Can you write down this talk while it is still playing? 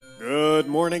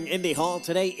morning, Indy Hall.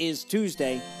 Today is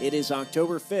Tuesday. It is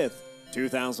October 5th,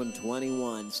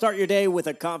 2021. Start your day with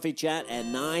a coffee chat at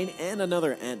 9 and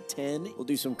another at 10. We'll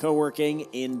do some co-working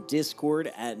in Discord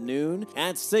at noon.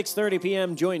 At 6:30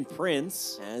 p.m., join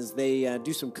Prince as they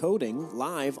do some coding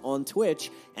live on Twitch.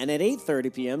 And at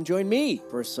 8:30 p.m., join me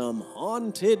for some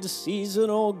haunted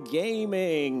seasonal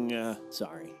gaming.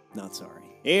 Sorry, not sorry.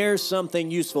 Here's something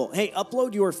useful. Hey,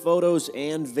 upload your photos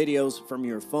and videos from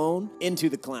your phone into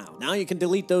the cloud. Now you can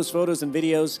delete those photos and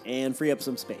videos and free up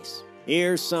some space.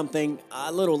 Here's something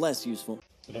a little less useful.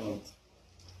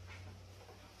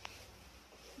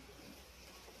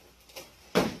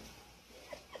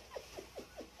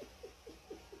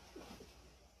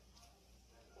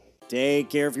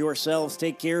 Take care of yourselves,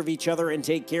 take care of each other, and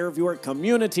take care of your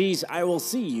communities. I will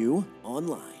see you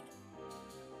online.